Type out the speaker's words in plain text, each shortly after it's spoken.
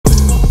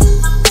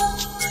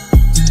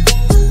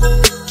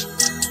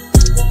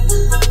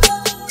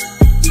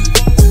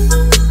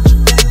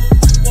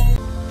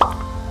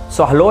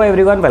So hello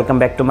everyone, welcome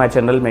back to my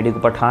channel Medico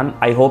Pathan.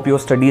 I hope your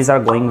studies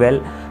are going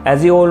well.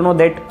 As you all know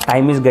that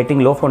time is getting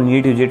low for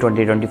NEET-UG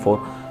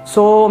 2024.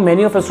 So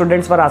many of the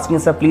students were asking,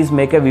 sir, please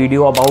make a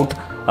video about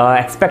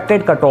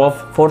expected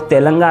cutoff for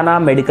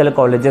Telangana medical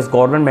colleges,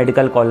 government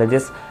medical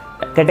colleges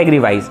category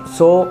wise.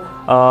 So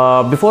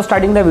before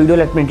starting the video,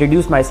 let me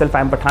introduce myself. I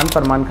am Pathan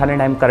Farman Khan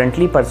and I am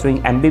currently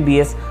pursuing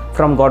MBBS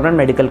from Government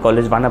Medical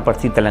College,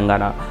 Vanaparsi,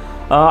 Telangana.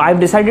 I've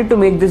decided to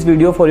make this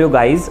video for you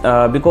guys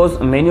because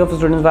many of the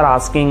students were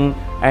asking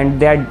and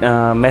they are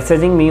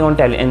messaging me on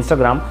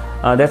Instagram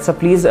that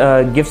please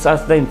gives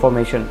us the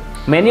information.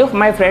 Many of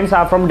my friends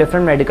are from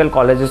different medical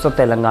colleges of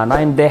Telangana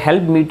and they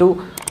helped me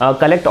to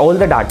collect all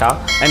the data,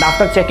 and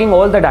after checking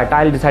all the data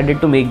I decided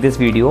to make this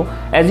video.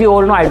 As you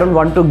all know, I don't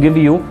want to give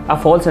you a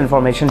false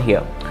information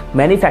here.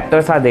 Many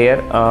factors are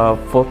there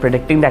for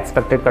predicting the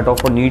expected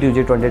cutoff for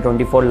NEET-UG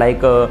 2024, like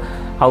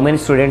how many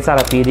students are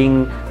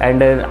appearing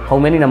and how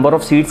many number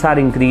of seats are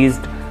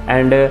increased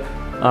and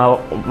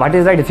what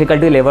is the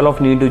difficulty level of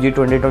NEET-UG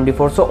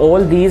 2024. So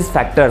all these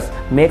factors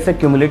makes a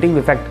cumulative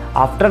effect.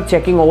 After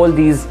checking all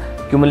these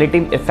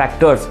cumulative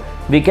factors,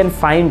 we can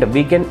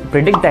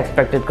predict the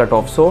expected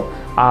cutoff. So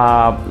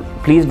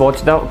please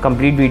watch the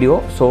complete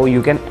video so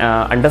you can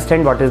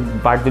understand what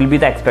will be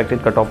the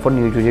expected cutoff for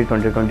NEET-UG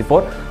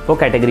 2024 for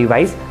category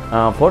wise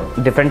for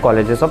different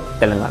colleges of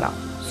Telangana.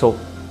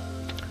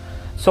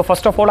 So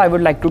first of all, I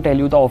would like to tell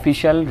you the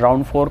official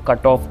round 4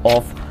 cutoff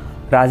of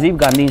Rajiv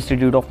Gandhi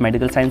Institute of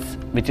Medical Science,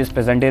 which is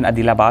present in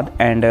Adilabad,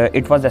 and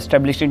it was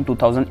established in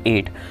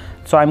 2008.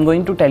 So I'm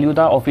going to tell you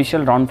the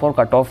official round 4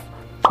 cutoff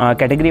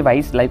category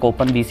wise, like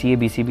open, BCA,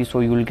 BCB, so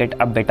you will get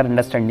a better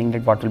understanding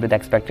that what will be the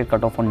expected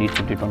cutoff for NEET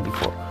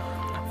 2024.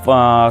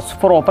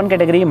 For open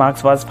category,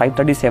 marks was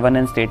 537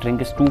 and state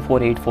rank is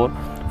 2484.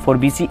 For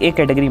BCA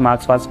category,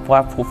 marks was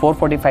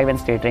 445 and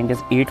state rank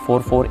is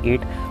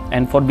 8448.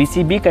 And for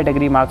BCB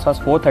category, marks was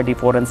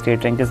 434 and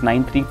state rank is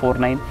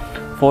 9349.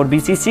 For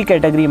BCC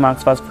category,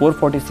 marks was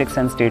 446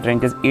 and state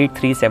rank is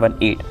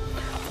 8378.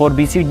 For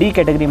BCD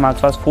category,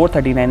 marks was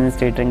 439 and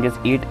state rank is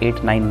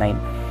 8899.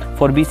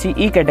 For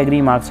BCE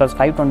category, marks was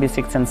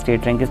 526 and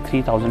state rank is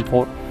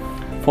 3004.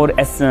 For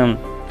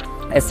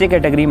SC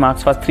category,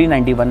 marks was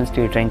 391 and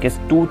state rank is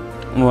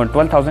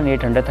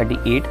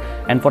 12,838.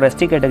 And for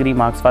ST category,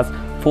 marks was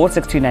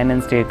 469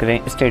 and state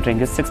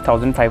rank is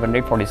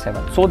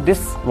 6,547. So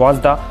this was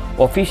the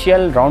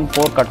official round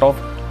 4 cutoff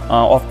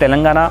of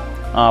Telangana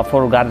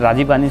for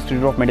Rajiv Gandhi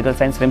Institute of Medical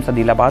Science, RIMS,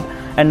 Adilabad.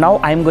 And now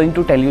I am going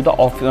to tell you the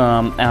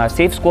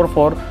safe score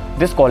for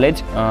this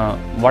college.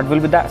 What will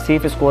be the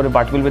safe score,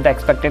 what will be the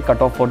expected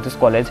cutoff for this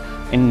college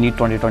in NEET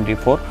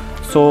 2024.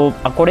 So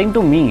according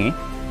to me,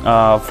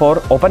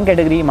 for open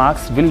category,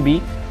 marks will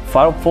be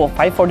for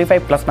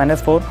 545 plus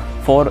minus 4.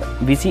 For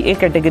BCA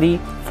category,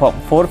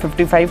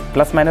 455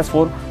 plus minus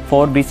 4.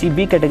 For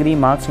BCB category,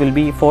 marks will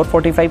be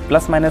 445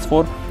 plus minus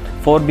 4.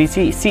 For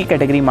BCC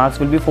category, marks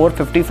will be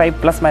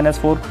 455 plus minus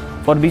 4.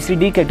 For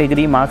BCD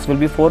category, marks will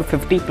be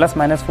 450 plus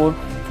minus 4.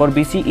 For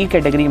BCE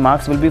category,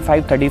 marks will be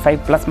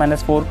 535 plus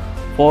minus 4.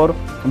 For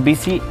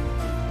SC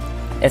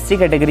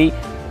category,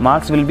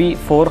 marks will be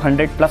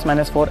 400 plus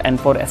minus 4. And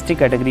for ST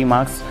category,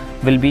 marks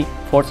will be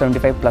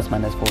 475 plus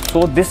minus 4.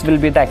 So this will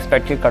be the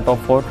expected cutoff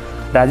for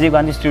Rajiv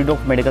Gandhi Institute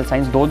of Medical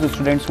Science. Those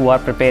students who are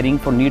preparing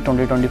for NEET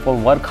 2024,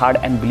 work hard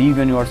and believe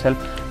in yourself.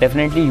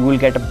 Definitely you will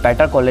get a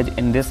better college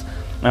in this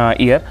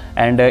year.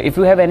 And if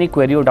you have any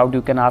query or doubt,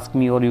 you can ask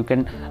me or you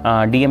can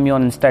DM me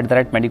on Insta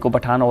 @ Medico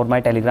Pathan or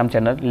my Telegram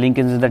channel. Link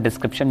is in the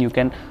description. You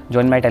can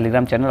join my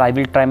Telegram channel. I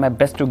will try my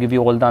best to give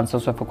you all the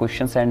answers of your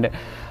questions, and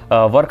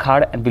work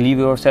hard and believe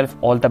in yourself.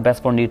 All the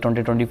best for NEET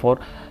 2024.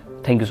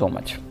 Thank you so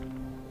much.